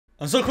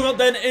And so coming up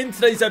then in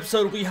today's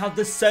episode, we have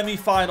the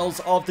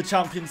semi-finals of the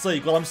Champions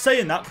League. Well, I'm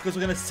saying that because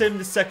we're going to sim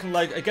the second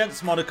leg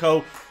against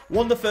Monaco.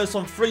 Won the first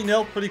one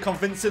 3-0 pretty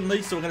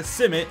convincingly, so we're going to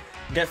sim it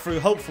and get through,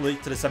 hopefully,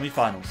 to the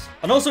semi-finals.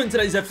 And also in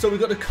today's episode,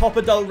 we've got the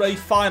Copa del Rey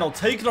final,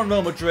 taking on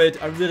Real Madrid.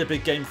 A really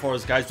big game for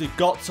us, guys. We've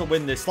got to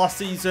win this. Last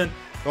season,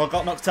 we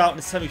got knocked out in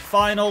the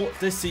semi-final.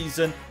 This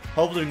season,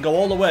 hopefully we can go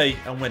all the way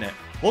and win it.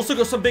 We've also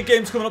got some big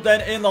games coming up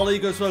then in La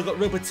Liga as well. We've got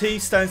Real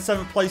Betis staying in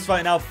 7th place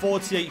right now,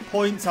 48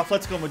 points.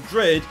 Atletico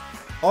Madrid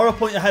are a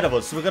point ahead of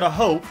us, so we're going to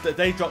hope that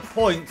they drop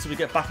points so we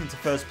get back into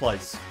first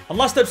place. And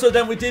last episode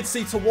then, we did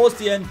see towards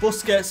the end,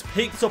 Busquets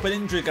picked up an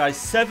injury, guys.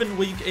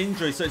 7-week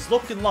injury, so it's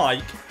looking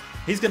like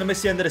he's going to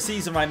miss the end of the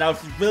season right now.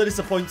 It's really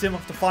disappointing. We'll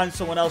have to find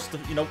someone else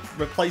to,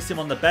 replace him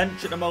on the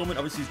bench at the moment.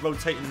 Obviously, he's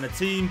rotating in the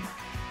team.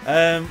 We'll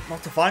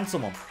have to find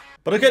someone.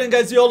 But okay then,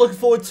 guys, if you're looking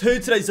forward to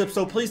today's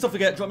episode, please don't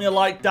forget, drop me a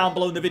like down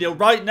below in the video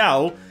right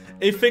now.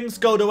 If things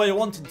go the way I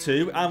wanted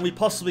to, and we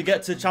possibly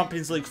get to the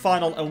Champions League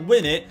final and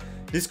win it,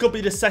 this could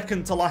be the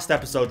second to last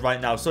episode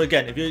right now. So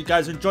again, if you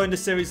guys are enjoying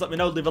this series, let me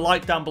know. Leave a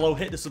like down below.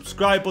 Hit the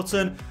subscribe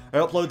button. I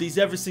upload these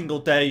every single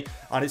day.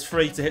 And it's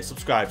free to hit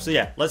subscribe. So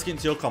yeah, let's get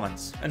into your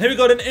comments. And here we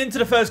go then into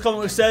the first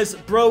comment which says,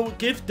 bro,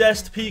 give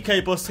Dest,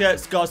 PK,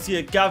 Busquets,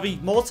 Garcia, Xavi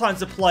more time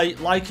to play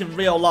like in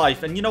real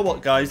life. And you know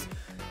what, guys?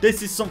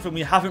 This is something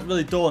we haven't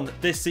really done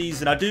this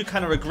season. I do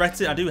kind of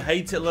regret it. I do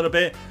hate it a little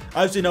bit.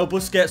 As you know,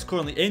 Busquets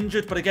currently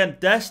injured. But again,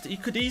 Dest, he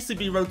could easily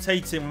be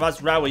rotating with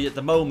Mazraoui at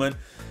the moment.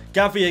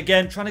 Gavi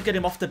again, trying to get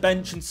him off the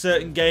bench in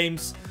certain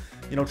games.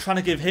 Trying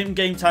to give him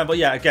game time. But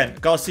yeah, again,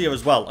 Garcia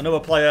as well. Another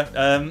player.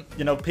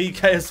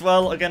 PK as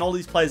well. Again, all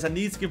these players I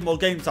need to give more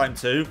game time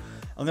to.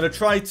 I'm going to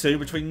try to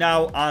between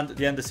now and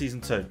the end of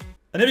Season 2.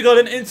 And here we go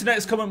then into the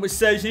next comment which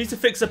says, you need to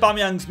fix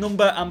Aubameyang's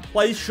number and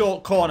play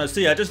short corners. So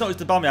yeah, I just noticed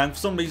Aubameyang for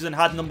some reason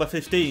had number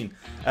 15.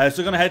 So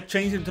we're going to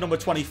change him to number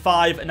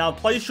 25. And now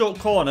play short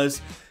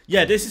corners.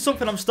 Yeah, this is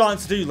something I'm starting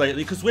to do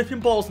lately, because whipping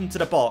balls into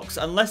the box,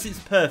 unless it's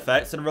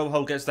perfect and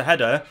Rojo gets the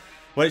header,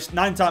 which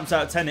 9 times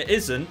out of 10 it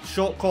isn't,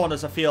 short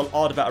corners I feel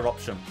are the better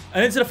option.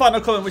 And into the final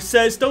comment which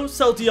says, don't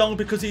sell De Jong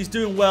because he's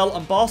doing well,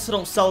 and Barca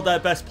don't sell their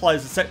best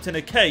players except in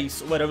a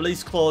case where the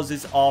release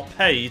clauses are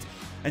paid.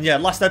 And yeah,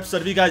 last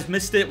episode, if you guys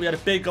missed it, we had a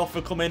big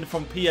offer come in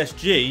from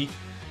PSG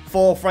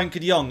for Frenkie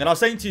de Jong. And I was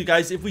saying to you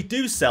guys, if we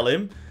do sell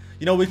him,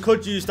 we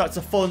could use that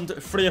to fund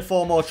 3 or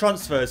 4 more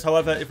transfers.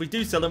 However, if we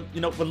do sell him,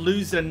 we're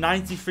losing a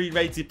 93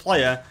 rated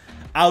player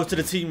out of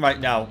the team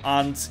right now.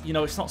 And,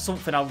 it's not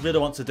something I really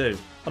want to do.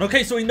 And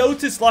okay, so we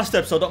noticed last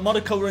episode that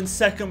Monaco were in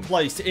 2nd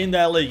place in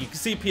their league. You can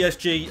see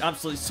PSG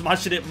absolutely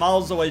smashing it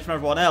miles away from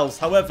everyone else.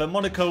 However,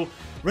 Monaco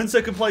were in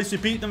 2nd place. We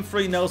beat them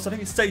 3-0. So I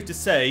think it's safe to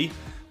say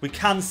we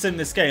can sim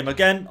this game.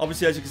 Again,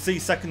 obviously, as you can see,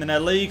 2nd in their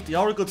league. They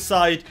are a good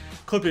side.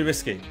 Could be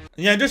risky. And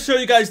yeah, just show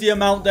you guys the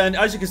amount then.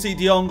 As you can see,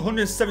 De Jong,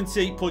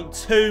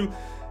 178.2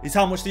 is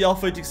how much they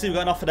offered. You can see we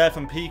got an offer there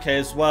from PK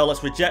as well.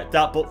 Let's reject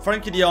that. But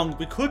Frenkie de Jong,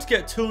 we could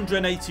get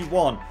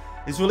 281.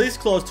 His release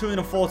clause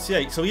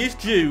 248. So he is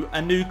due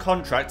a new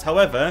contract.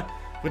 However,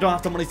 we don't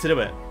have the money to do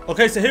it.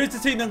 Okay, so here's the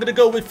team I'm going to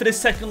go with for this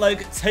second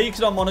leg.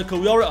 Taking on Monaco.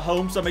 We are at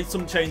home, so I made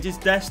some changes.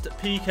 Dest,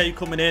 PK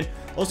coming in.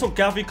 Also,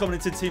 Xavi coming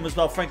into the team as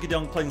well. Frenkie de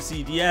Jong playing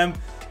CDM.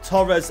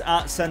 Torres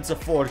at centre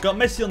forward. Got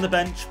Messi on the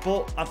bench,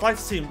 but I'd like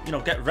to see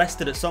him, get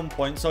rested at some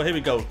point. So here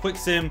we go. Quick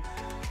sim.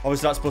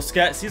 Obviously, that's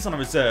Busquets. He's on the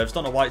reserves.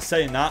 Don't know why it's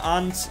saying that.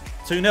 And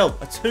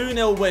 2-0. A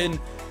 2-0 win.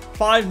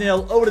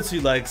 5-0 over the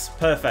 2 legs.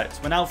 Perfect.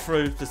 We're now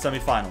through the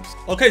semi-finals.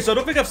 Okay, so I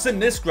don't think I've seen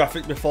this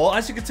graphic before.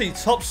 As you can see,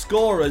 top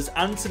scorers,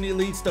 Anthony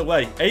leads the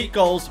way. 8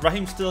 goals.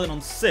 Raheem Sterling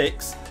on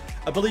 6.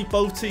 I believe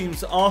both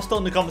teams are still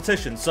in the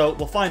competition, so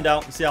we'll find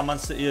out and see how Man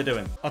City are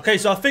doing. Okay,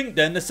 so I think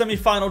then the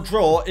semi-final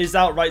draw is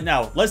out right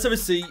now. Let's have a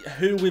see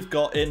who we've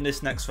got in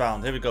this next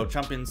round. Here we go,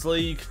 Champions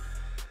League.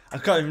 I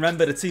can't even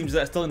remember the teams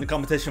that are still in the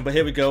competition, but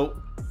here we go.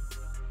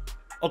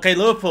 Okay,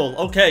 Liverpool.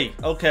 Okay.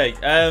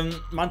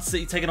 Man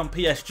City taking on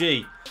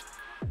PSG.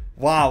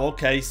 Wow,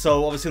 okay,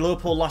 so obviously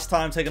Liverpool last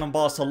time taking on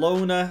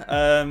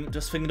Barcelona.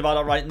 Just thinking about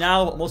it right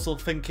now. I'm also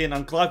thinking,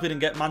 I'm glad we didn't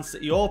get Man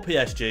City or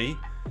PSG.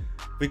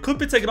 We could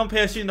be taking on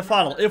PSG in the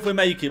final if we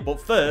make it, but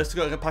first, we've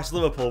got to get past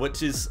Liverpool,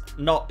 which is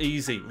not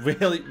easy.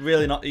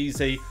 Really not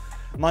easy.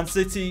 Man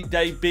City,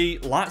 they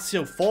beat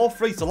Lazio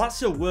 4-3, so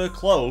Lazio were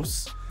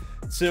close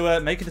to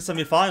making the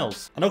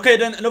semi-finals. And okay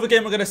then, another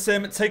game we're going to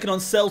sim, taking on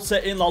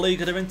Celta in La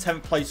Liga. They're in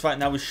 10th place right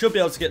now. We should be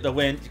able to get the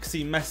win. You can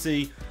see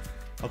Messi,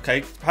 okay,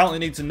 apparently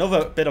needs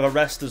another bit of a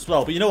rest as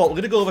well. But you know what, we're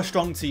going to go with a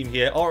strong team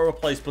here, or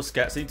replace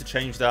Busquets. I need to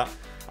change that.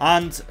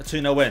 And a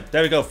 2-0 win.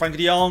 There we go. Frenkie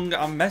de Jong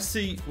and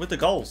Messi with the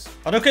goals.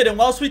 And okay then,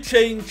 whilst we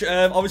change,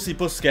 obviously,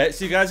 Busquets,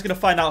 you guys are going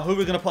to find out who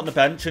we're going to put on the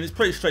bench. And it's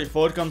pretty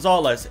straightforward.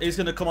 Gonzalez is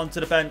going to come onto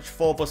the bench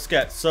for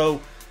Busquets. So,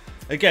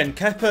 again,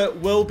 Kepa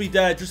will be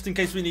there just in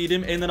case we need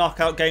him in the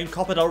knockout game.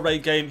 Copa del Rey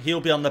game,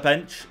 he'll be on the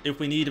bench if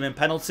we need him in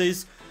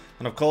penalties.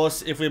 And of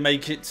course, if we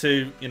make it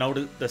to,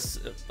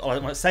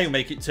 when I say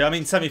make it to, I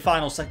mean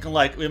semi-final, second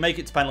leg, we make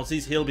it to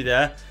penalties, he'll be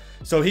there.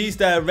 So he's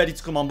there ready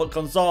to come on, but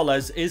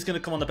Gonzalez is going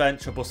to come on the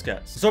bench for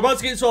Busquets. So we're about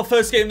to get into our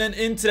first game then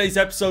in today's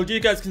episode. You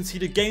guys can see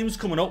the games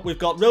coming up. We've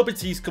got Real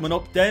Betis coming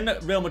up, then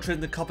Real Madrid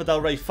in the Copa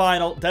del Rey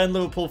final, then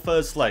Liverpool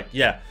first leg.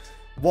 Yeah,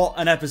 what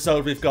an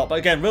episode we've got. But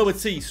again, Real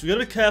Betis, we've got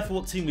to be careful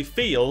what team we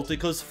field,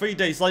 because 3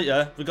 days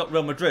later, we've got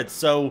Real Madrid.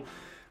 So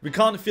we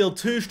can't field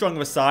too strong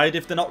of a side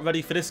if they're not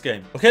ready for this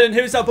game. Okay, then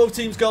here's how both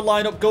teams go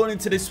line up going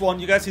into this one.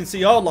 You guys can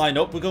see our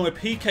lineup. We're going with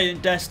PK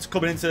and Dest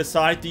coming into the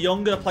side. De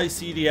Jong going to play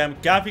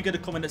CDM. Xavi going to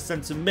come in at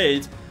centre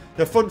mid.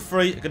 The front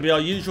three are going to be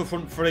our usual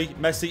front three.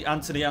 Messi,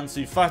 Anthony,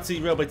 Ansu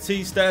Fati. Real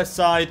Betis their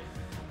side.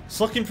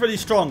 It's looking pretty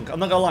strong. I'm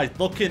not going to lie.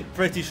 Looking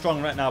pretty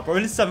strong right now. But we're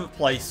in 7th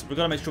place. We're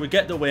going to make sure we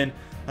get the win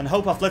and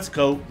hope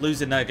Atletico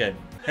lose in their game.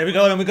 Here we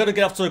go, and we're going to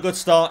get off to a good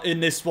start in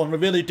this one. We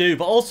really do.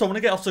 But also, I want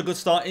to get off to a good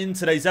start in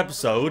today's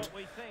episode.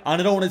 And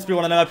I don't want it to be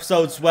one of them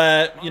episodes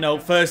where, you know,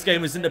 first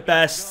game isn't the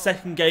best,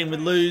 second game we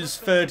lose,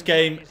 third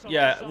game,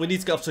 yeah, we need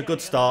to get off to a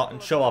good start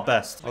and show our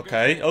best.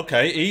 Okay,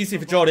 okay, easy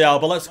for Jordi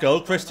Alba, let's go.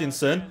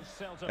 Christensen,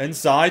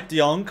 inside, De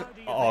Jong,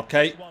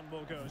 okay.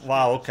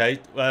 Wow,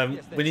 okay,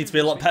 we need to be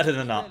a lot better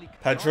than that.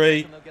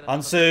 Pedri,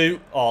 Ansu,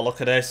 oh,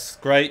 look at this,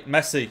 great.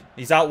 Messi,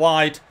 he's out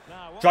wide,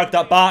 drag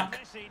that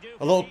back,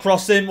 a little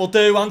cross in will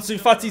do. Ansu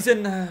Fati's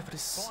in there, but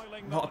it's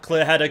not a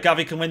clear header.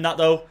 Xavi can win that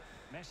though.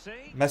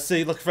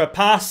 Messi looking for a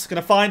pass. Going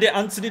to find it.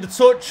 Anthony the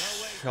touch.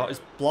 Shot is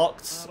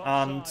blocked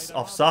and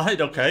offside.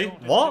 Okay.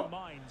 What?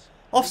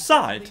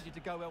 Offside?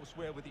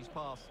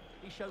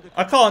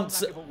 I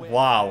can't.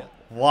 Wow.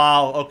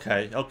 Wow.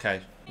 Okay.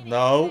 Okay.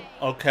 No.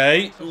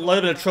 Okay. A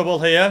little bit of trouble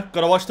here.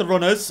 Got to watch the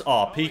runners.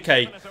 Oh,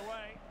 PK.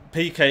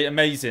 PK.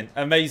 Amazing.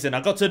 Amazing.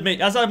 I've got to admit,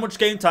 he hasn't had much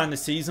game time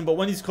this season, but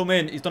when he's come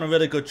in, he's done a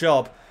really good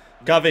job.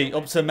 Xavi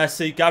up to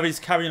Messi. Gavi's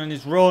carrying on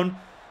his run.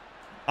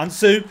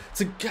 Ansu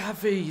to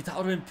Xavi. That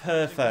would have been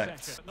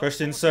perfect.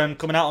 Christensen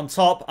coming out on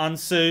top.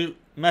 Ansu,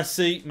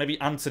 Messi, maybe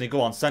Anthony.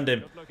 Go on, send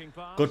him.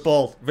 Good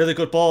ball. Really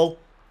good ball.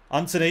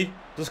 Anthony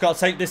just got to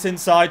take this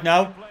inside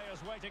now.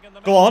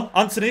 Go on,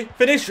 Anthony.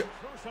 Finish.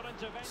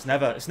 It's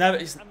never.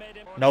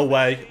 No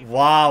way.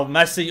 Wow,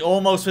 Messi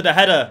almost with a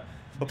header.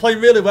 We're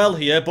playing really well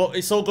here, but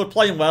it's all good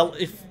playing well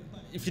if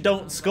you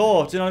don't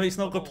score. Do you know what I mean? It's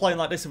not good playing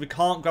like this if we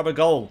can't grab a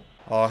goal.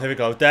 Oh, here we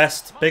go.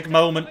 Dest. Big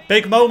moment.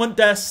 Big moment,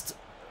 Dest.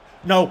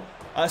 No.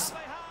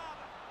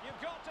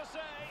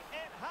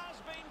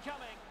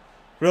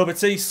 Real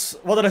Betis,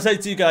 what did I say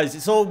to you guys?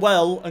 It's all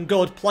well and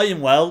good playing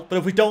well, but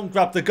if we don't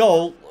grab the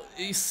goal,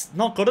 it's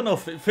not good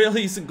enough. It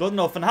really isn't good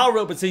enough. And how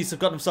Real Betis have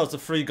got themselves a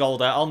free goal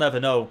there, I'll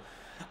never know.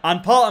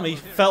 And part of me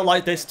felt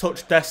like this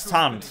touched Dest's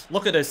hand.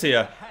 Look at this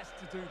here.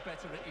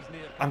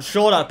 I'm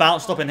sure that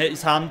bounced up and hit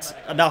his hand,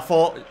 and I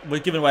thought we're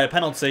giving away a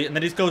penalty, and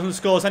then he goes and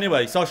scores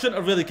anyway. So I shouldn't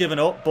have really given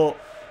up, but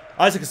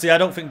as you can see, I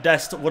don't think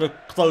Dest would have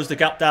closed the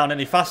gap down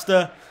any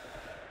faster.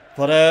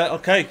 But,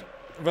 okay,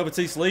 Real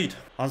Betis lead.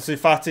 Ansu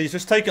Fati's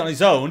just taking it on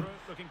his own.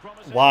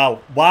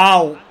 Wow.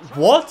 Wow.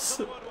 What?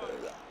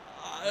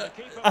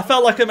 I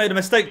felt like I made a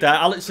mistake there.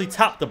 I literally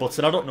tapped the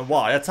button. I don't know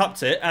why. I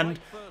tapped it, and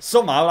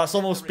somehow that's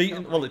almost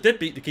beaten. Well, it did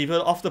beat the keeper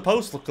off the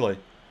post, luckily.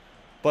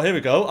 But here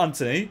we go.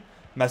 Anthony,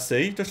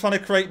 Messi, just trying to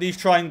create these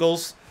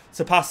triangles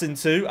to pass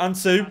into.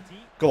 Ansu,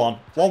 go on.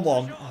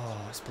 1-1. Oh,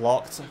 it's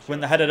blocked. Win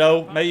the header,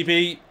 though.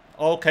 Maybe.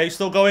 Okay,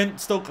 still going.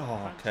 Still.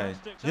 Oh, okay.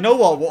 You know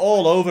what? We're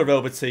all over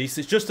Real Betis.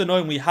 It's just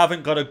annoying we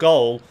haven't got a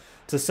goal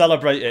to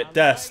celebrate it.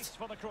 Dest.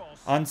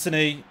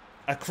 Anthony.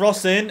 A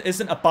cross in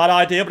isn't a bad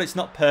idea, but it's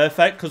not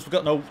perfect because we've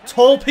got no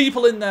tall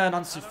people in there. And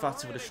Ansu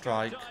Fati with a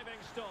strike.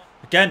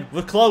 Again,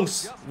 we're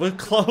close. We're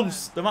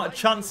close. The amount of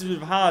chances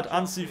we've had.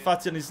 Ansu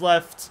Fati on his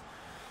left.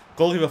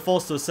 Goalkeeper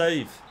forced to a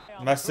save.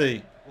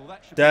 Messi.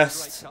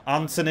 Dest.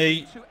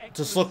 Anthony.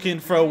 Just looking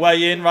for a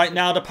way in right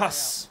now to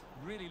pass.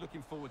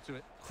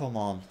 Come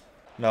on.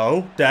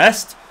 No.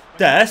 Dest.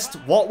 Dest.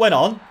 What went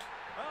on?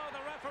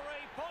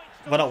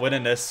 We're not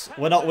winning this.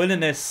 We're not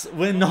winning this.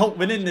 We're not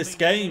winning this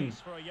game.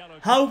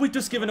 How have we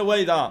just given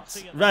away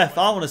that? Ref,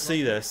 I want to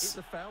see this.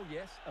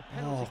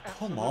 Oh,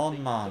 come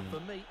on, man.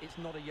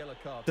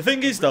 The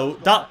thing is, though,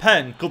 that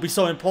pen could be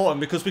so important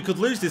because we could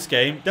lose this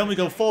game. Then we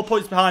go 4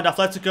 points behind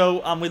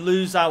Atletico and we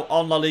lose out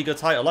on La Liga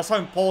title. That's how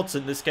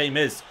important this game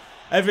is.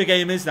 Every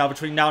game is now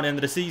between now and the end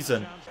of the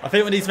season. I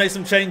think we need to make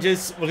some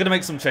changes. We're going to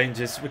make some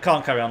changes. We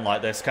can't carry on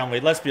like this, can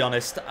we? Let's be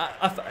honest.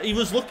 He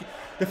was looking...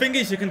 The thing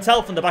is, you can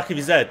tell from the back of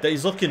his head that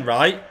he's looking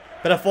right.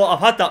 But I thought, I've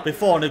had that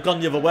before and they've gone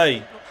the other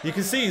way. You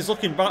can see he's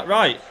looking back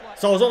right.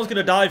 So I was almost going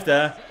to dive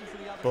there.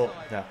 But,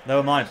 yeah,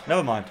 never mind.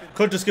 Never mind.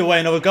 Could just give away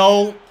another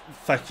goal.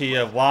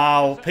 Fekir,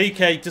 wow.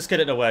 PK, just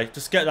get it away.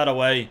 Just get that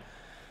away.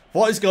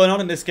 What is going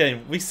on in this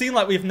game? We seem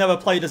like we've never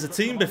played as a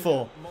team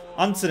before.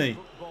 Anthony.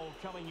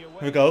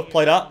 Here we go.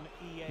 Play that.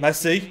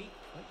 Messi.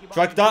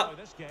 Drag that.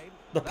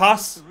 The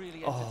pass.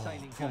 Oh,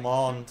 come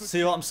on.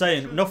 See what I'm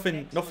saying?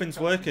 Nothing's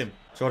working.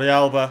 Jordi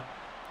Alba.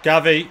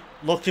 Xavi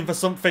looking for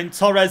something.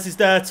 Torres is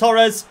there.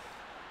 Torres.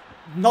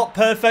 Not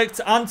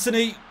perfect.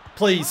 Anthony.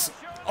 Please.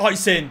 Oh,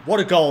 it's in. What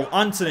a goal.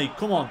 Anthony.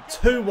 Come on.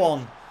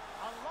 2-1.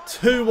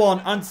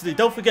 2-1. Anthony.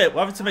 Don't forget, we're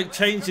having to make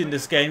change in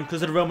this game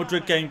because of the Real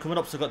Madrid game coming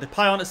up. So we've got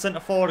Depay on at centre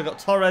forward. We've got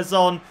Torres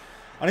on.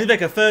 I need to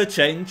make a third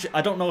change.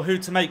 I don't know who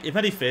to make. If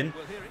anything,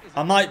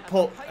 I might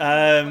put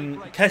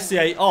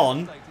Kessié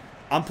on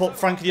and put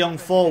Frankie de Jong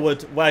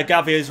forward where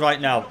Xavi is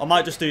right now. I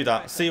might just do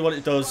that. See what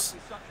it does.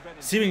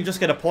 See if we can just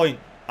get a point.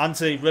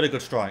 Anthony, really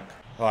good strike.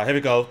 All right, here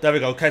we go. There we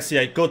go.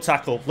 Kessié, good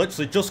tackle.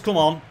 Literally just come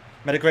on.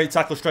 Made a great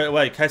tackle straight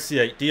away.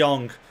 Kessié, de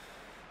Jong.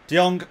 De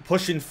Jong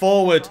pushing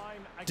forward.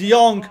 De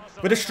Jong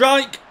with a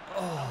strike.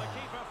 Oh.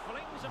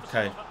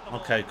 Okay,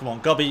 okay, come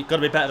on. Gotta be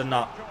better than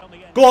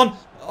that. Go on.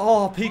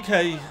 Oh,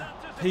 PK.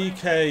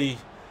 PK.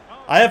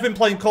 I have been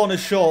playing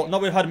corners short.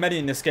 Not we've had many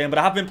in this game, but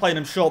I have been playing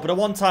them short. But at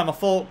one time I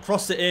thought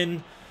cross it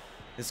in.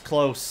 It's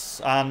close.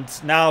 And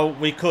now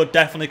we could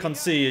definitely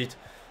concede.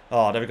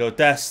 Oh, there we go.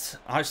 Dest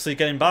actually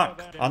getting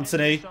back.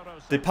 Anthony.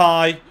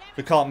 Depay.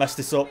 We can't mess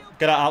this up.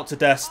 Get it out to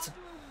Dest.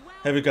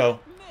 Here we go.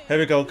 Here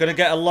we go. Gonna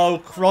get a low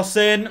cross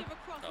in.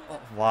 Oh,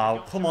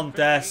 wow. Come on,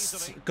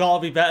 Dest.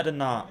 Gotta be better than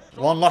that.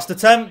 One last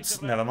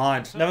attempt. Never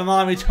mind. Never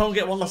mind. We don't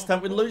get one last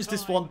attempt. We lose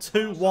this one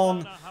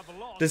 2-1.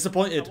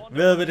 Disappointed.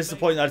 Really, really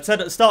disappointed. I said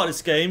at the start of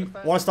this game,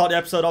 I want to start the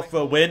episode off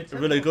with a win. A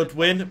really good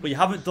win. But you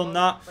haven't done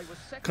that.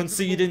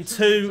 Conceding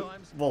 2.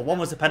 Well, one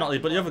was a penalty,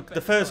 but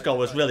the first goal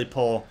was really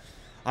poor.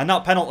 And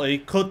that penalty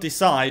could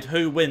decide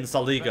who wins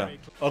La Liga.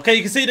 Okay,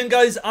 you can see then,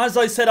 guys, as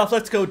I said,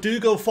 Atletico do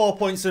go 4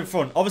 points in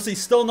front. Obviously,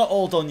 still not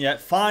all done yet.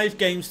 5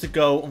 games to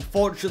go.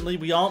 Unfortunately,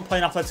 we aren't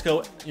playing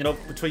Atletico, you know,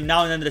 between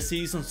now and the end of the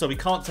season, so we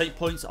can't take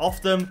points off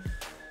them.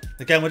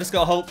 Again, we just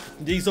got to hope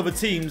these other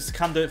teams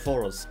can do it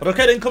for us. But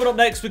okay, then coming up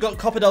next, we've got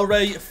Copa del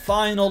Rey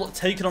final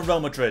taking on Real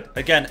Madrid.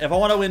 Again, if I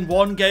want to win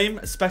one game,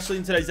 especially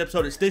in today's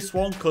episode, it's this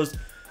one, because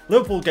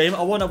Liverpool game,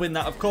 I want to win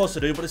that, of course I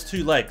do, but it's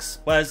 2 legs.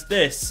 Whereas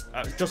this,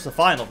 just the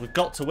final. We've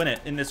got to win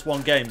it in this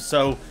one game.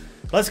 So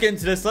let's get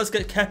into this. Let's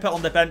get Kepa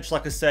on the bench,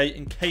 like I say,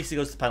 in case he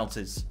goes to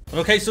penalties.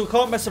 Okay, so we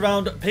can't mess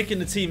around picking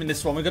the team in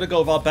this one. We're going to go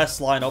with our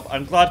best lineup.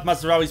 I'm glad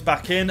Mazraoui's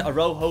back in.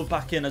 Arojo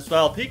back in as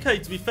well.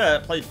 PK, to be fair,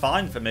 played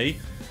fine for me.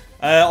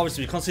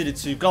 Obviously, we conceded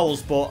 2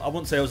 goals, but I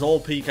wouldn't say it was all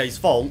PK's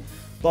fault.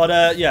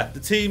 But yeah, the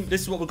team,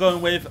 this is what we're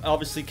going with.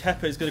 Obviously,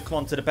 Kepa is going to come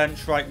onto the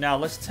bench right now.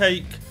 Let's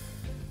take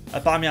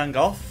Aubameyang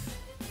off.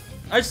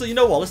 Actually, you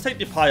know what? Let's take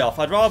Depay off.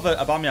 I'd rather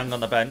Aubameyang on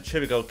the bench. Here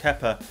we go,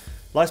 Kepa.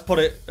 Let's put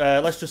it.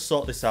 Let's just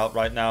sort this out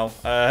right now.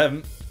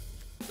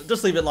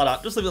 Just leave it like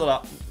that. Just leave it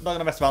like that. Not going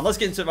to mess around. Let's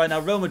get into it right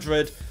now. Real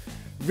Madrid.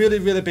 Really,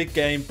 really big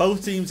game.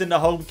 Both teams in the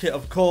home kit,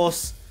 of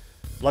course.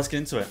 Let's get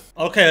into it.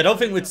 Okay, I don't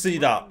think we'd see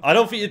that. I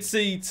don't think you'd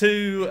see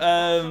 2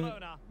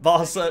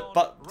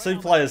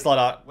 players like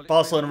that.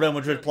 Barcelona and Real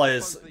Madrid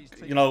players.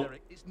 You know,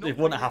 it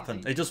wouldn't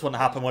happen. It just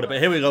wouldn't happen, would it? But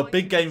here we go.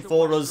 Big game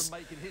for us.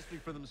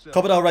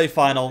 Copa del Rey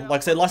final.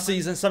 Like I said, last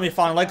season,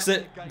 semi-final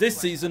exit. This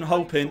season,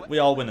 hoping we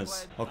are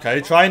winners.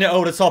 Okay, trying it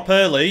over the top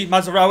early.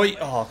 Mazraoui.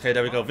 Oh, okay,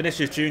 there we go.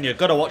 Vinicius Jr.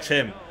 Got to watch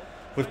him.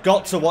 We've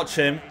got to watch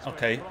him.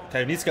 Okay,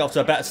 we need to get off to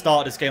a better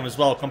start this game as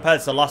well compared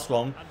to the last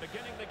one.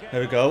 Here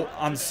we go.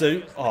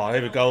 Ansu. Oh,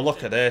 here we go.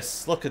 Look at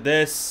this. Look at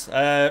this.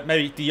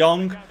 Maybe de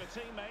Jong.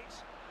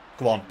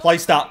 Go on.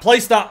 Place that.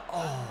 Place that.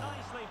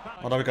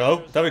 Oh, there we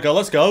go. There we go.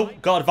 Let's go.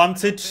 Got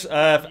advantage.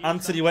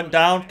 Anthony went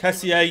down.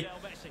 Kessié.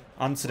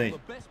 Anthony.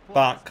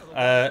 Back.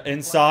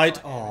 Inside.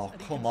 Oh,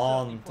 come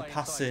on. The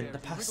passing. The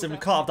passing. We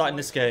can't have that in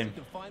this game.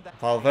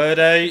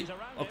 Valverde.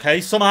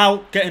 Okay.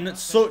 Somehow getting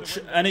such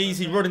an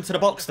easy run into the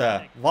box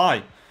there.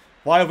 Why?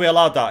 Why have we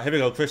allowed that? Here we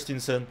go.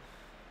 Christensen.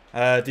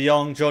 De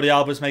Jong, Jordi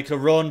Alba's making a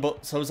run,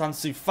 but so is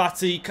Ansu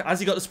Fati. Has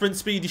he got the sprint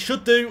speed? He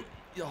should do.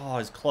 Oh,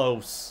 he's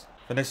close.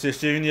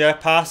 Vinicius Jr.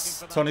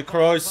 Pass. Toni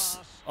Kroos.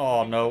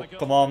 Oh, no.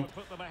 Come on.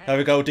 There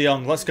we go, De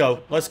Jong. Let's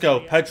go. Let's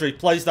go. Pedri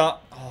plays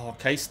that. Oh,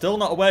 okay. Still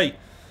not away.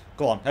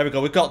 Go on. There we go.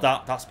 We've got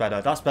that. That's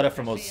better. That's better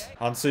from us.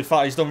 Ansu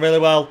Fati's done really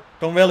well.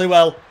 Done really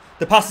well.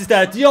 The pass is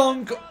there. De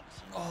Jong.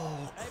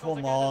 Oh,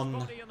 come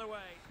on.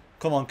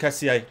 Come on,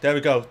 Kessié. There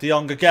we go. De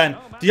Jong again.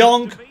 De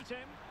Jong.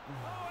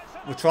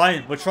 We're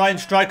trying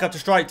strike after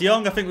strike. De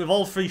Jong, I think, with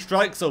all 3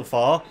 strikes so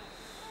far.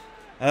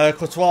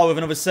 Courtois with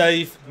another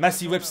save.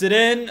 Messi whips it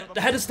in.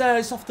 The header's there.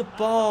 It's off the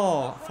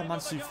bar from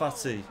Ansu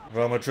Fati.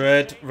 Real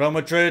Madrid. Real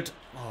Madrid.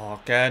 Oh,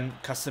 again.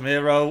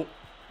 Casemiro.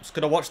 Just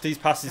going to watch these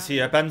passes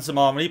here.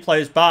 Benzema, when he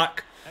plays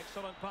back.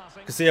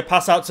 You can see a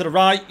pass out to the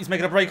right. He's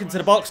making a break into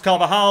the box.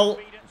 Carvajal.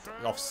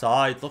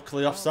 Offside.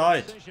 Luckily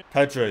offside.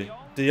 Pedri.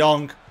 De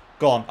Jong.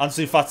 Go on.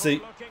 Ansu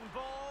Fati.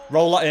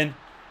 Roll that in.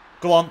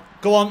 Go on.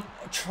 Go on.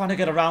 Trying to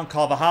get around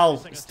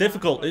Carvajal. It's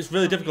difficult. It's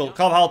really difficult.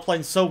 Carvajal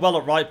playing so well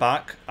at right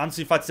back.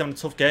 Ansu Fati's having a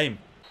tough game.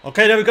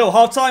 Okay, there we go.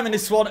 Half time in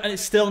this one, and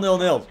it's still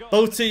 0-0.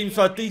 Both teams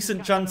had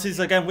decent chances.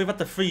 Again, we've had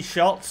the 3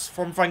 shots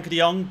from Frankie de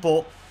Jong,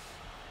 but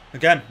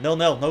again,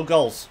 0-0. No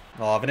goals.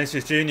 Oh,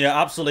 Vinicius Jr.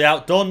 absolutely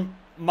outdone.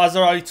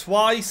 Mazraoui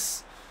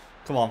twice.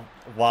 Come on.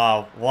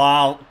 Wow.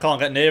 Wow. Can't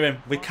get near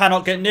him. We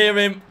cannot get near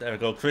him. There we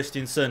go.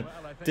 Christensen.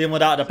 Dealing with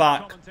that at the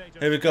back.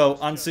 Here we go.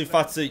 Ansu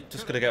Fati.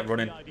 Just going to get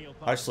running.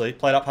 Actually,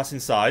 play that pass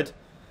inside.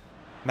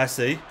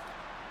 Messi.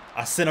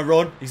 I seen a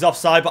run. He's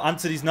offside, but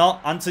Anthony's not.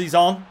 Anthony's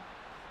on.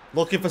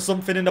 Looking for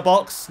something in the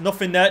box.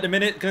 Nothing there at the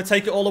minute. Going to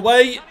take it all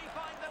away.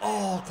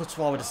 Oh,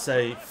 Courtois with a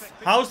save.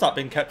 How's that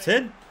been kept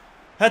in?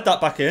 Head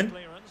that back in.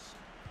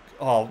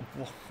 Oh,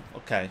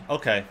 Okay,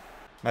 okay.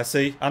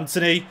 Messi,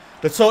 Anthony,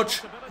 the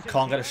touch.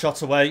 Can't get a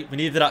shot away. We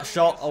needed that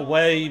shot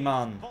away,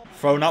 man.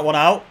 Throwing that one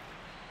out.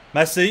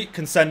 Messi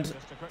can send,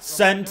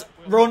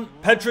 run.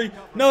 Pedri,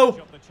 no.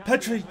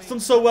 Pedri, he's done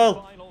so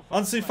well.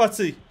 Ansu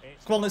Fati.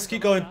 Come on, let's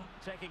keep going.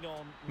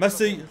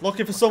 Messi,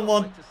 looking for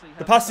someone.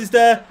 The pass is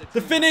there.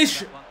 The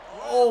finish.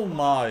 Oh,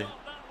 my.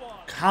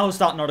 How is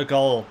that not a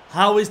goal?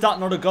 How is that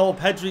not a goal?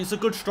 Pedri, it's a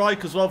good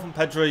strike as well from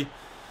Pedri.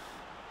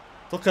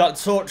 Look at that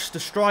touch. The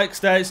strike's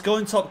there. It's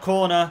going top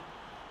corner.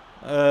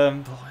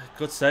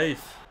 Good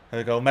save. There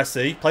we go.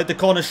 Messi played the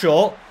corner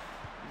short.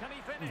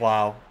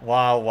 Wow.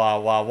 Wow, wow,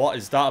 wow. What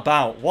is that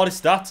about? What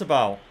is that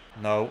about?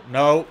 No,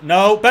 no,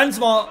 no.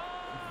 Benzema.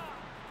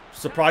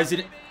 Surprised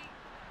he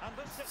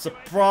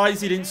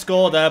didn't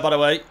score there, by the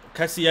way.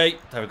 Kessié.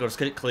 There we go. Let's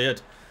get it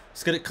cleared.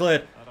 Let's get it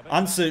cleared.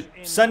 Ansu,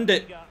 send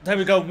it. There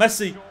we go.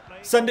 Messi,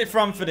 send it for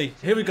Anthony.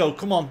 Here we go.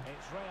 Come on.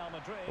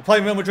 We're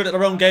playing Real Madrid at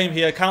their own game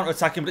here,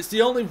 counter-attacking, but it's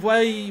the only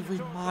way we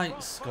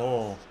might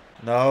score.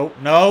 No,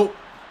 no.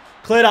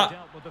 Clear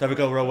that. There we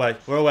go. We're away.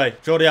 We're away.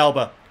 Jordi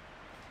Alba.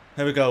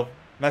 Here we go.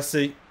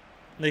 Messi.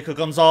 Nico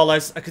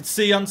Gonzalez. I could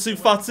see Ansu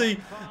Fati.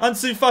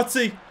 Ansu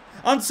Fati.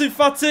 Ansu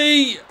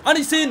Fati. And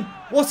it's in.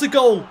 What a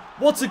goal.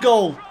 What a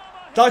goal.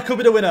 That could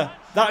be the winner.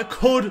 That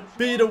could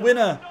be the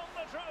winner.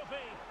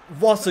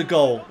 What a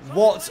goal.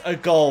 What a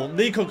goal.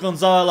 Nico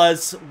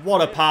Gonzalez.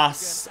 What a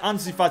pass.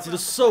 Ansu Fati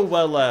does so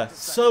well there.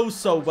 So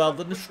well.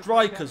 Then the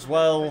strike as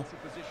well.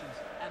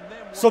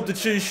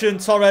 Substitution.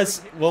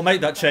 Torres will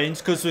make that change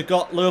because we've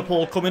got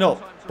Liverpool coming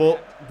up. But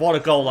what a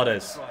goal that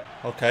is.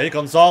 Okay,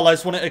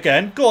 Gonzalez won it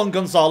again. Go on,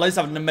 Gonzalez.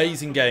 Having an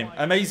amazing game.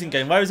 Amazing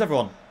game. Where is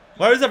everyone?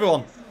 Where is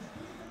everyone?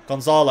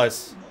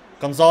 Gonzalez.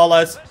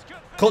 Gonzalez.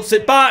 Cuts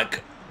it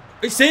back.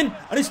 It's in.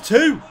 And it's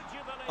 2.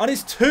 And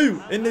it's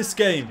 2 in this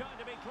game.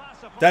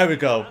 There we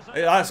go.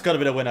 That's got to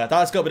be the winner.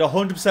 That's got to be the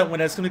 100%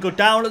 winner. It's going to go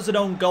down as an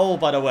own goal,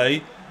 by the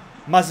way.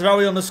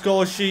 Mazraoui on the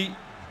score sheet.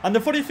 And the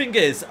funny thing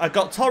is, I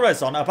got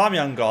Torres on,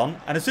 Aubameyang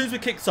on, and as soon as we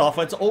kicked off,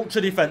 went to ultra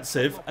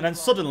defensive, and then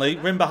suddenly,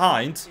 we're in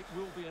behind,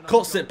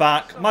 cuts it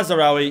back,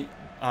 Mazraoui,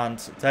 and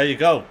there you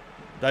go.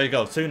 There you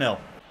go, 2-0.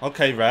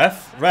 Okay,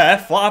 ref.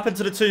 Ref, what happened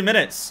to the 2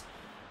 minutes?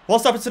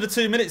 What's happened to the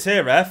 2 minutes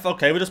here, ref?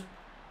 Okay, we're just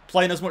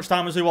playing as much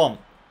time as we want.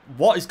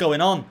 What is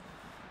going on?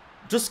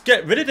 Just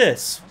get rid of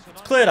this.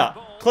 Clear that.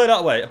 Clear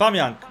that away.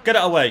 Aubameyang, get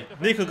it away.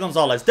 Nico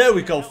Gonzalez. There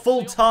we go.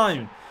 Full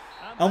time.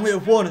 And we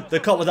have won the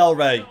Copa del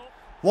Rey.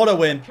 What a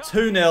win.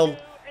 2-0.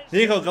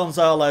 Nico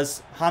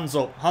Gonzalez. Hands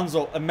up. Hands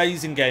up.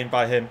 Amazing game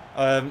by him.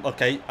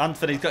 Okay.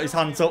 Anthony's got his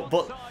hands up.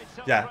 But,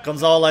 yeah.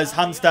 Gonzalez.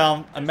 Hands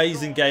down.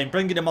 Amazing game.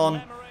 Bringing him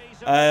on.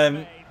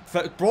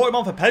 Brought him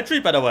on for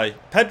Pedri, by the way.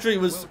 Pedri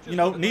was, you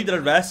know, needed a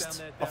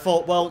rest. I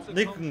thought, well,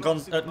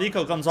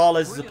 Nico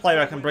Gonzalez is a player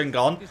I can bring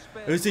on.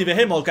 It was either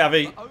him or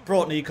Xavi.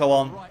 Brought Nico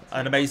on.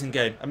 An amazing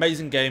game.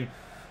 Amazing game.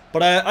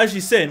 But as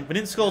you've seen, we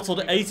didn't score till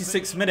the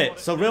 86th minute.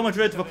 So Real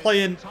Madrid were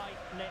playing...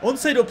 I wouldn't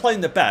say they were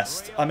playing the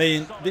best. I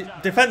mean,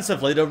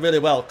 defensively, they're really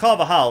well.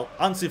 Carvajal,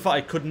 Ansu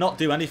Fati could not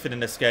do anything in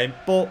this game.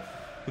 But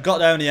we got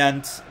there in the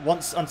end.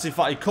 Once Ansu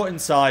Fati cut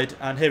inside.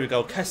 And here we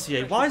go.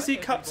 Kessié. Why is he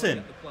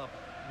captain?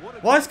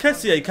 Why is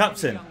Kessié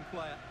captain?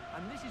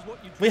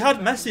 We had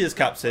Messi as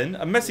captain,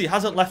 and Messi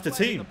hasn't left the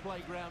team.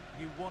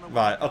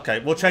 Right, okay,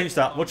 we'll change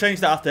that. We'll change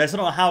that after this. I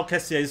don't know how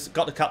Kessié's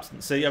got the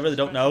captaincy. I really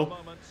don't know.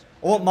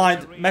 I won't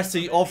mind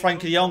Messi or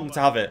Frankie de Jong to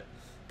have it.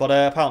 But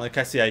apparently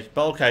Kessié.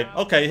 But okay,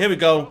 okay, here we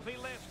go.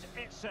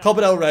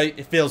 Copa del Rey,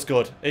 it feels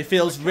good. It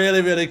feels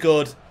really, really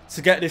good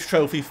to get this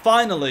trophy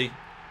finally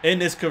in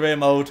this career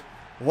mode.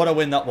 What a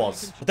win that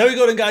was. But there we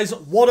go then, guys.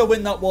 What a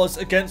win that was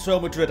against Real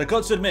Madrid. I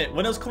got to admit,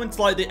 when I was coming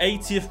to like the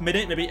 80th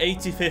minute, maybe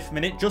 85th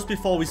minute, just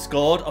before we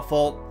scored, I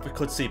thought we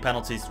could see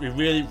penalties. We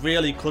really,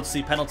 really could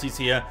see penalties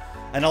here.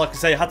 And like I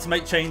say, I had to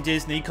make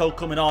changes, Nico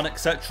coming on,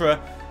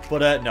 etc.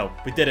 But no,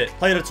 we did it.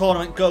 Player of the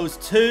tournament goes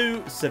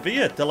to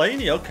Sevilla.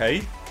 Delaney,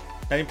 okay.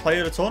 Named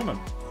player of the tournament.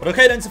 But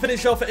okay then, to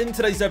finish off in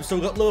today's episode,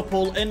 we've got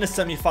Liverpool in the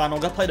semi-final.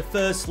 We're going to play the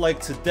first leg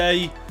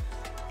today.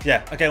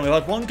 Yeah, again, we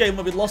had one game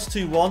where we lost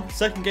 2-1.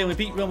 Second game, we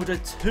beat Real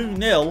Madrid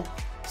 2-0.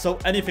 So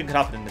anything could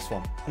happen in this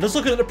one. And just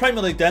looking at the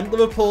Premier League then,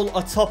 Liverpool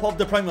are top of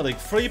the Premier League.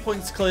 3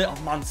 points clear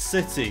of Man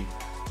City.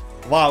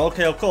 Wow,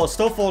 okay, of course,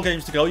 still 4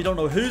 games to go. You don't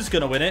know who's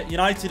going to win it.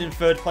 United in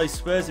 3rd place,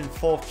 Spurs in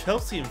 4th,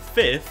 Chelsea in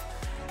 5th.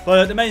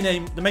 But the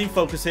main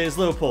focus here is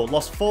Liverpool.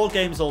 Lost 4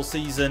 games all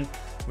season.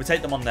 We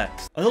take them on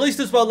next. And at least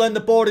as well then, the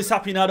board is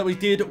happy now that we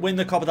did win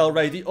the Copa del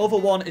Rey. The other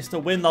one is to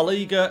win La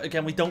Liga.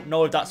 Again, we don't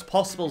know if that's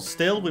possible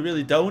still. We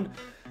really don't.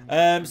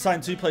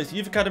 Signed 2 players.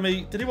 Youth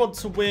Academy. Did he want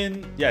to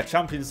win? Yeah,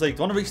 Champions League.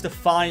 They want to reach the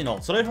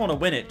final. So they don't want to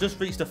win it. Just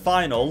reach the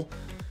final.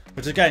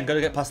 Which again, got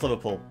to get past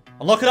Liverpool.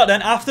 And look at that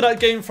then. After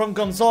that game from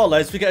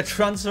Gonzalez, we get a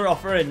transfer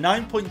offer in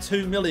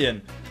 9.2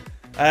 million.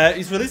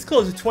 He's released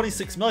clause of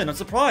 26 million. I'm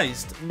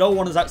surprised no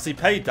one has actually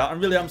paid that.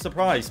 And really, I'm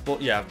surprised.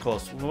 But yeah, of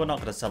course, we're not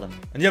going to sell him.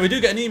 And yeah, we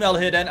do get an email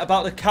here then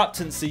about the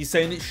captaincy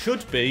saying it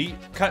should be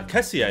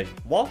Kessié.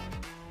 What?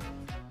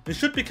 It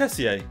should be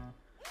Kessié.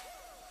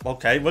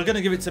 Okay, we're going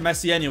to give it to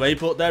Messi anyway,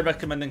 but they're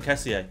recommending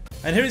Kessié.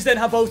 And here is then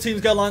how both teams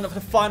go lined up for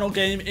the final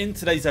game in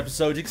today's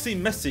episode. You can see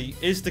Messi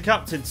is the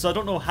captain, so I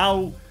don't know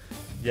how...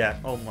 Yeah,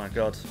 oh my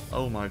god.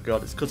 Oh my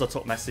god, it's because I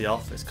took Messi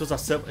off. It's because I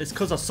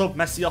subbed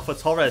Messi off for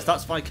Torres.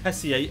 That's why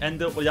Kessie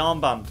ended up with the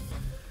armband.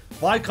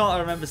 Why can't I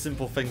remember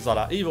simple things like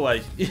that? Either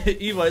way,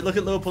 look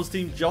at Liverpool's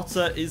team.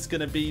 Jota is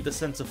going to be the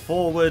centre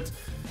forward.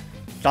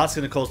 That's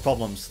going to cause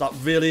problems. That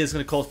really is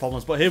going to cause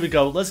problems. But here we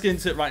go. Let's get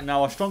into it right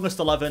now. Our strongest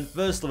 11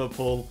 versus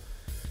Liverpool.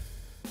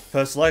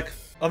 First leg.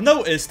 I've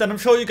noticed, and I'm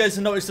sure you guys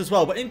have noticed as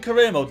well, but in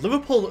career mode,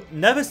 Liverpool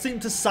never seem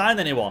to sign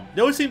anyone.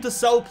 They always seem to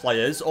sell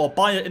players or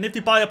buy it, and if they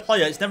buy a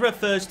player, it's never a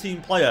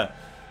first-team player.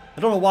 I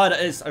don't know why that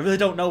is. I really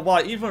don't know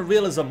why. Even with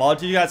Realism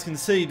mod, you guys can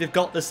see they've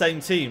got the same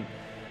team.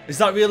 Is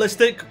that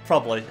realistic?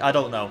 Probably. I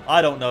don't know.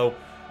 I don't know.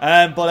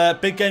 But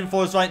big game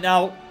for us right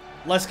now.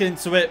 Let's get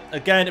into it.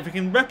 Again, if we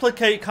can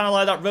replicate kind of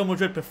like that Real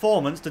Madrid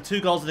performance, the 2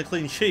 goals and a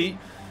clean sheet,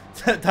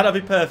 that'd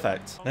be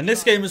perfect. In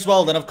this game as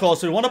well, then, of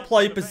course, we want to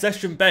play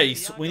possession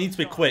base. We need to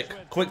be quick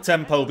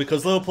tempo,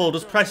 because Liverpool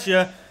does press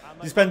you.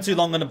 You spend too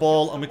long on the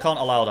ball, and we can't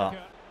allow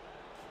that.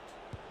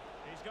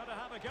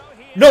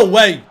 No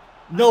way!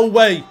 No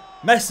way!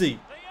 Messi!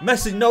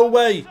 Messi, no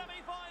way!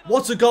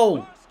 What a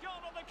goal!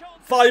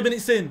 5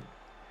 minutes in.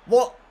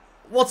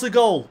 What a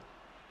goal!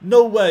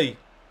 No way!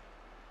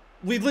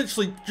 We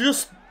literally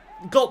just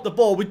got the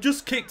ball. We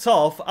just kicked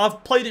off.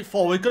 I've played it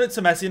forward, got it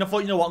to Messi, and I thought,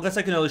 you know what, I'm going to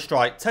take an early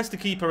strike. Test the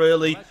keeper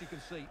early.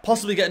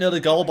 Possibly get an early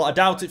goal, but I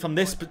doubt it from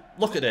this. But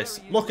look at this.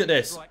 Look at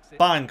this.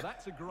 Bang.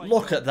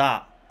 Look at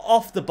that.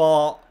 Off the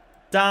bar.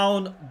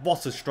 Down.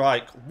 What a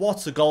strike.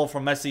 What a goal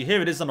from Messi.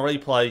 Here it is on the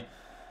replay.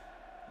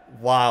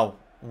 Wow.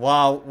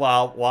 Wow,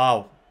 wow,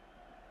 wow.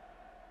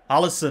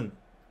 Alisson.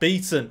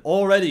 Beaten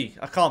already.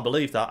 I can't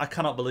believe that. I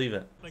cannot believe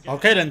it.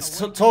 Okay then,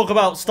 talk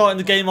about starting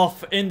the game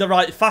off in the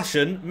right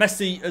fashion.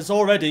 Messi has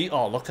already...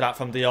 Oh, look at that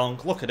from De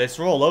Jong. Look at this.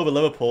 We're all over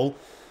Liverpool.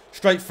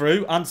 Straight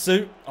through.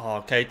 Ansu. Oh,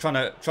 okay. Trying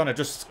to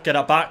just get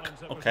that back.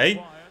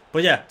 Okay.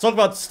 But yeah, talk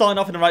about starting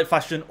off in the right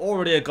fashion.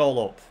 Already a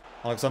goal up.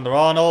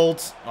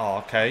 Alexander-Arnold. Oh,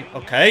 okay.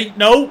 Okay.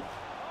 No.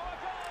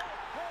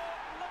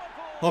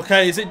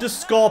 Okay, is it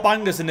just score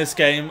bangers in this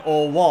game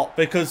or what?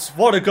 Because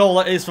what a goal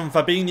that is from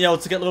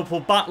Fabinho to get Liverpool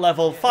back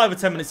level 5 or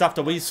 10 minutes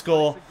after we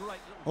score.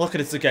 Look at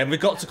this again. We've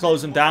got to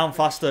close them down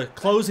faster.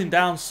 Closing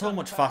down so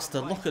much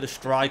faster. Look at the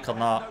strike on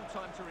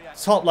that.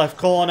 Top left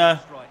corner.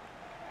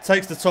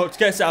 Takes the touch.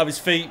 Gets it out of his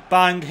feet.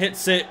 Bang.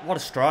 Hits it. What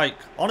a strike.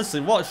 Honestly,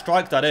 what a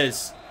strike that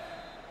is.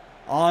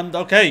 And,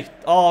 okay.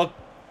 Our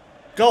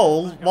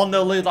goal,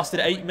 1-0 lead, lasted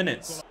 8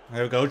 minutes.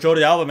 Here we go.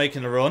 Jordi Alba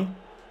making a run.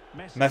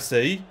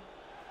 Messi.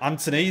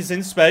 Anthony's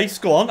in space.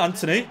 Go on,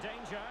 Anthony.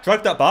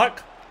 Drag that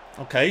back.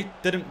 Okay.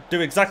 Didn't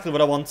do exactly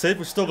what I wanted.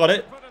 We've still got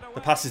it.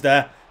 The pass is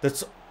there.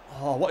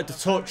 Oh, what the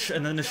touch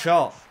and then the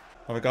shot.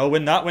 There we go.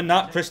 Win that. Win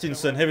that.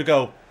 Christensen. Here we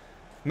go.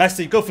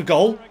 Messi. Go for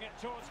goal.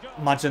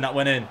 Imagine that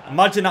went in.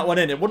 Imagine that went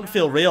in. It wouldn't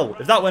feel real.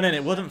 If that went in,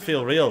 it wouldn't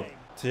feel real.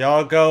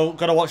 Thiago.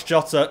 Got to watch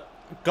Jota.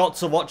 Got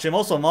to watch him.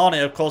 Also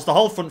Mane, of course. The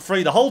whole front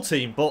three. The whole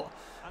team. But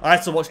I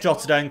had to watch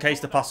Jota there in case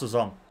the pass was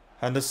on.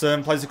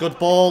 Henderson plays a good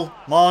ball.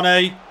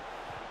 Mane.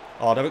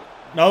 Oh, there we...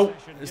 No.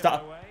 Is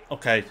that...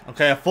 Okay.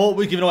 Okay, I thought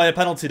we were giving away a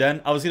penalty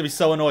then. I was going to be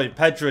so annoyed.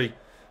 Pedri.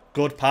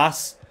 Good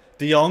pass.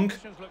 De Jong.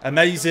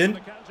 Amazing.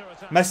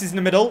 Messi's in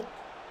the middle.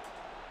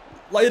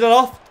 Laid it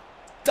off.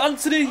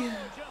 Anthony.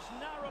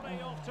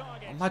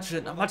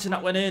 Imagine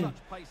that went in.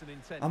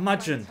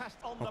 Imagine.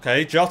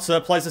 Okay, Jota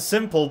plays a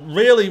simple,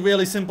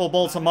 really simple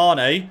ball to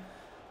Mane.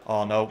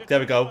 Oh, no. There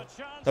we go.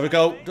 There we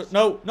go.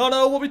 No. What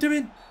are we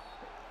doing?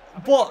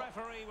 What?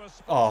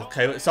 Oh,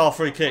 okay, it's our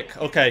free kick.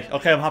 Okay,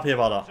 I'm happy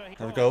about that.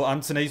 There we go.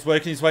 Anthony's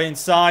working his way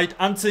inside.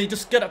 Anthony,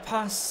 just get a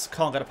pass.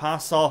 Can't get a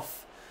pass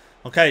off.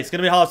 Okay, it's going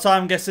to be a hard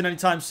time, I'm guessing,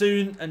 anytime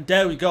soon. And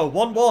there we go.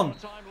 1-1.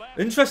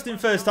 Interesting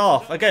first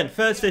half. Again,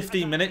 first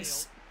 15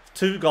 minutes,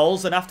 2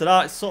 goals. And after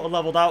that, it's sort of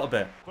leveled out a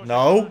bit.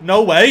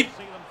 No way.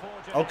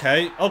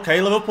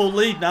 Okay, Liverpool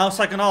lead now.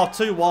 Second half,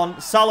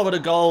 2-1. Salah with a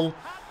goal.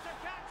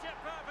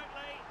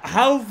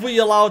 How have we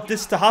allowed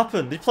this to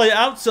happen? They play it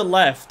out to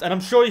left, and I'm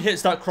sure he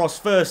hits that cross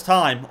first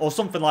time, or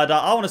something like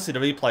that. I want to see the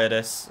replay of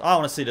this. I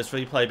want to see this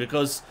replay,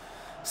 because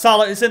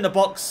Salah is in the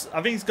box.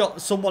 I think he's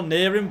got someone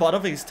near him, but I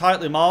don't think he's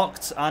tightly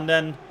marked. And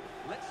then,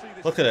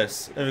 look at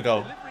this. Here we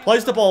go.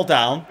 Plays the ball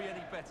down.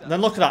 And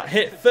then look at that.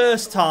 Hit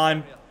first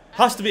time.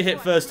 Has to be hit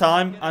first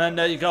time. And then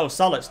there you go.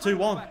 Salah, it's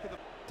 2-1.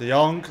 De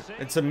Jong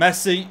into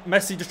Messi.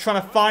 Messi just trying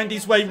to find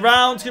his way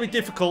round. It's going to be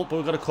difficult, but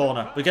we've got a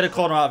corner. We get a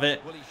corner out of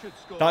it.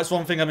 That's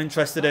one thing I'm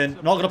interested in.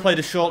 Not going to play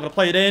this short. Going to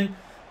play it in.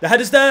 The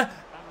header's there.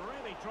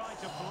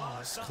 Oh,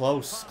 it's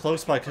close.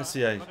 Close by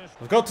Kessie.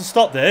 We've got to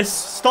stop this.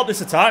 Stop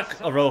this attack.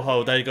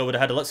 Arojo. There you go with the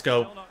header. Let's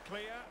go.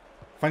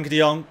 Frankie de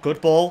Jong.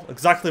 Good ball.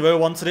 Exactly where we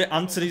wanted it.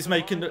 Anthony's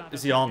making...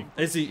 Is he on?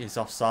 Is he? He's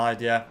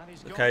offside, yeah.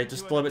 Okay,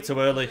 just a little bit too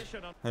early.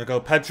 There we go.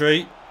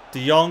 Pedri.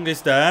 De Jong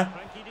is there.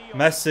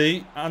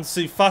 Messi,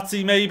 Ansu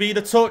Fati maybe,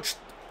 the touch.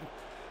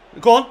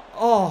 Go on.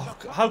 Oh,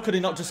 how could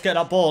he not just get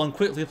that ball and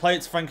quickly play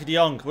it to Frankie de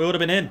Jong? We would have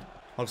been in.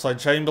 Oxlade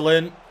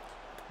Chamberlain.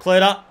 Clear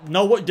that.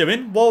 No, what are you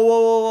doing?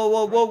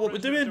 Whoa, what are we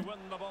doing?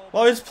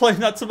 Why is playing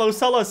that to Mo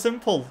Salah?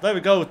 Simple. There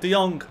we go. De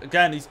Jong,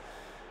 again,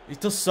 he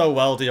does so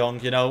well, De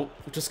Jong, you know.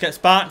 Just gets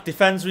back,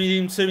 defends when you need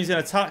him to. He's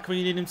going to attack when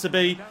you need him to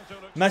be.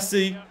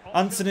 Messi,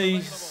 Anthony,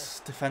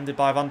 defended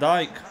by Van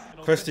Dijk.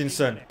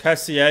 Christensen,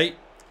 Kessier.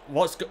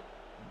 What?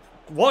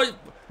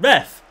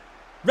 Ref?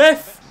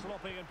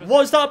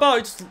 What is that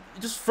about?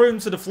 You just threw him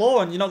to the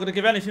floor and you're not going to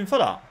give anything for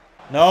that?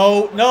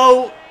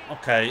 No.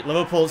 Okay,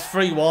 Liverpool's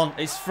 3-1.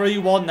 It's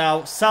 3-1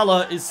 now.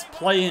 Salah is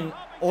playing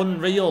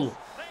unreal.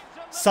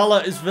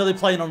 Salah is really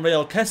playing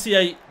unreal.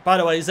 Kessier, by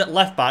the way, is at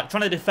left back,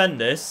 trying to defend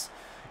this.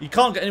 You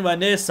can't get anywhere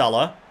near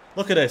Salah.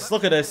 Look at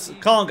this.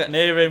 Can't get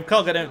near him.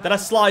 Did I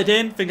slide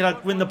in, thinking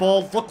I'd win the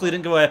ball? Luckily,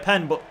 didn't give away a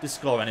pen, but they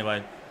score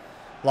anyway.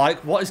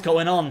 Like, what is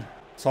going on?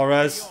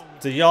 Torres,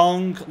 De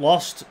Jong,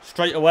 lost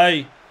straight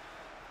away.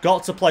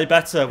 Got to play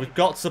better. We've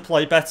got to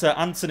play better.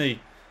 Anthony,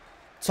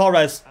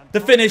 Torres, the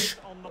finish.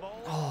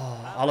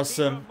 Oh,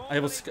 Alisson,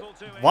 able to.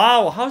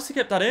 Wow, how's he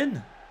get that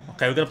in?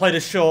 Okay, we're going to play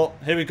this short.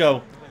 Here we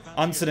go.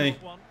 Anthony.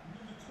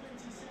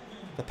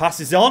 The pass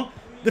is on.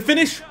 The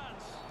finish.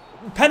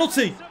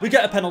 Penalty. We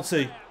get a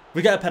penalty.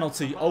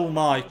 Oh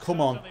my,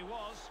 come on.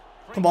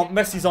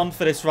 Messi's on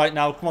for this right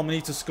now. Come on, we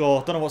need to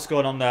score. Don't know what's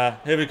going on there.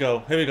 Here we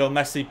go,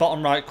 Messi,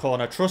 bottom right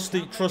corner.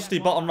 Trusty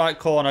bottom right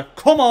corner.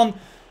 Come on.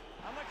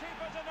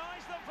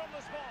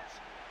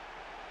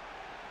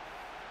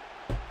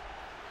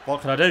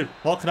 What can I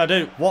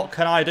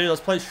do?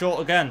 Let's play it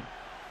short again.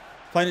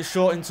 Playing it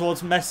short in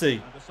towards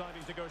Messi.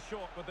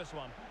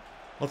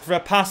 Look for a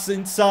pass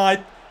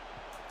inside.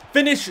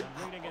 Finish.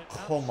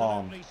 Come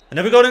on. And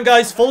there we go then,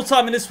 guys. Full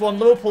time in this one.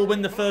 Liverpool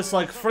win the first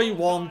leg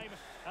 3-1.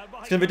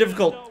 It's going to be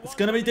difficult. It's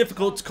going to be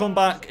difficult to come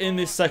back in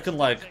this second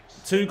leg.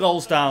 2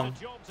 goals down.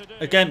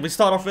 Again, we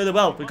start off really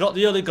well. We got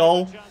the early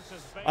goal.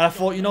 And I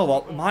thought, you know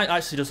what? We might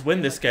actually just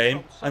win this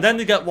game. And then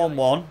they get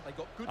 1-1.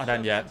 And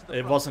then, yeah,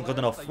 it wasn't good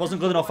enough. It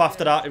wasn't good enough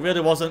after that. It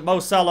really wasn't. Mo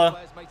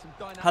Salah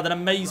had an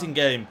amazing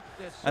game.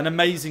 An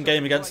amazing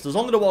game against us.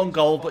 Only the 1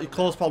 goal, but he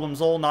caused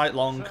problems all night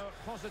long.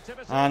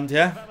 And,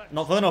 yeah,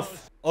 not good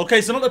enough.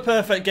 Okay, so not the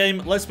perfect game.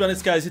 Let's be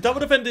honest, guys. If that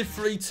would have ended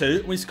 3-2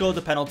 and we scored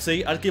the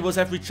penalty, I'd give us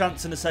every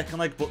chance in the second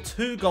leg. But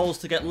 2 goals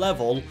to get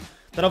level,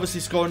 then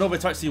obviously scoring over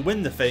to actually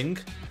win the thing,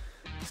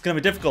 it's going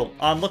to be difficult.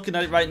 I'm looking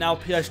at it right now.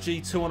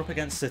 PSG 2-1 up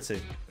against City.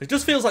 It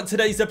just feels like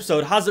today's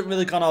episode hasn't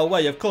really gone our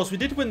way. Of course, we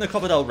did win the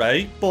Copa del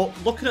Rey, but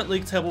looking at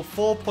league table,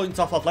 4 points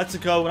off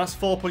Atletico, and that's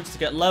 4 points to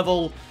get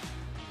level.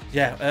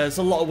 Yeah, there's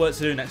a lot of work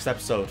to do next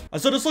episode.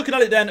 And so just looking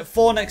at it then,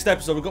 for next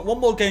episode, we've got 1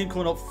 more game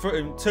coming up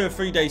in 2 or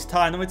 3 days'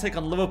 time. Then we take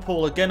on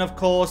Liverpool again, of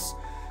course.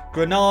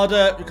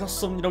 Granada, we've got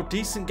some, you know,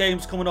 decent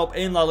games coming up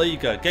in La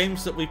Liga.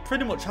 Games that we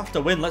pretty much have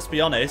to win, let's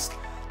be honest.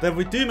 Then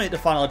we do make the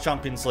final of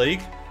Champions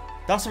League.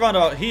 That's around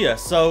about here.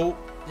 So,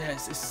 yeah,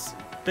 it's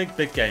big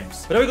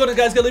games. But there we go,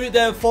 guys. Gonna leave it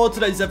there for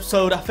today's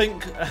episode. I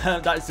think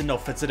that is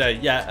enough for today.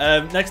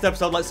 Yeah, next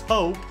episode, let's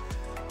hope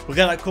we're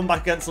going to come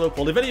back against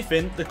Liverpool. If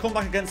anything, the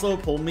comeback against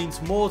Liverpool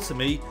means more to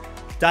me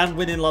than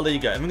winning La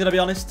Liga. If I'm going to be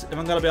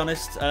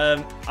honest,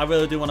 I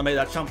really do want to make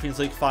that Champions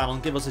League final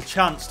and give us a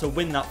chance to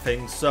win that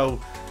thing. So,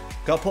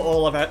 got to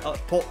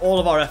put all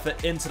of our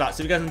effort into that.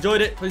 So if you guys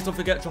enjoyed it, please don't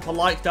forget to drop a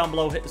like down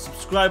below, hit the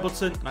subscribe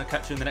button, and I'll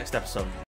catch you in the next episode.